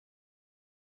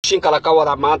raashin kala ka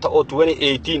wada maanta oo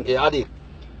 2018 ee adeer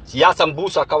yaa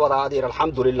sambuusa ka wada adeer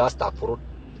alxamdulillah astaghfirun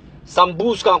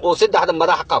sambuuskan oo saddexda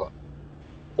madax qaba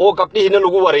oo gabdhihiina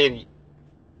lagu wareeri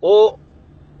oo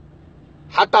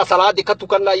hatta salaadi ka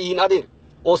tukanna yihiin adeer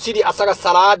oo sidii asaga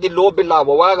salaadi loo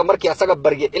bilaabo waaga markii asaga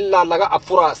barge ilaa laga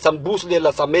afura sambuus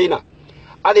la sameeyna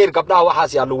adeer gabdhaha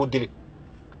waxaas yaa lagu dili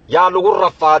yaa lagu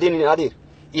rafaadin adeer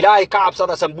ilaahay ka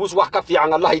cabsada sambuus wax ka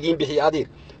fiican Allah idin bixiyo adeer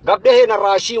gabdhaheena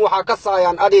raashin waxa ka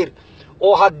saayaan adeer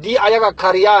oo haddii ayaga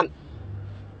kariyaan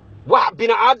wax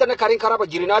binaadana karin karaba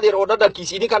jirin adeer oo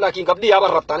dhadhankiisa idinka laakiin gabdhihi aba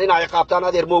rabtaan inay qaabtaan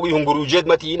adeer moogi hungurujeed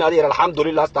ma tihiin adeer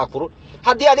alxamdulillah astaghfirun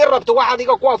haddii adeer rabto wax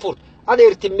adiga ku afur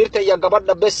adeer timirta iyo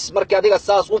gabadha bes markii adiga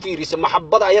saas u fiiriso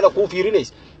maxabada ayada ku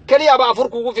fiirinays kaliya ba afur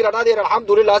kugu filan adeer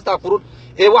alxamdulillah astaghfirun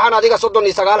ee waxaan adiga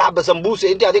 39 xabba sambuus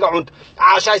intii adiga cunt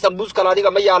caashay sambuus kala adiga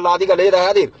ma yaala adiga leedahay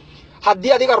adeer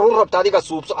haddii adiga run rabto adiga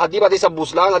suubso haddii baad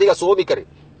sambuus laan adiga soomi kari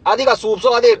adiga suubso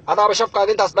adeer adaaba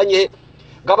shafkaaga intaas dhan yahay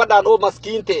gabadhan oo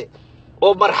maskiinte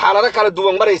oo marxalada kala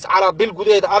duwan marays ala bil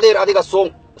gudeed adeer adiga soon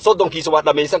 30 kiisa waa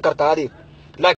dhamaysan kartaa adeer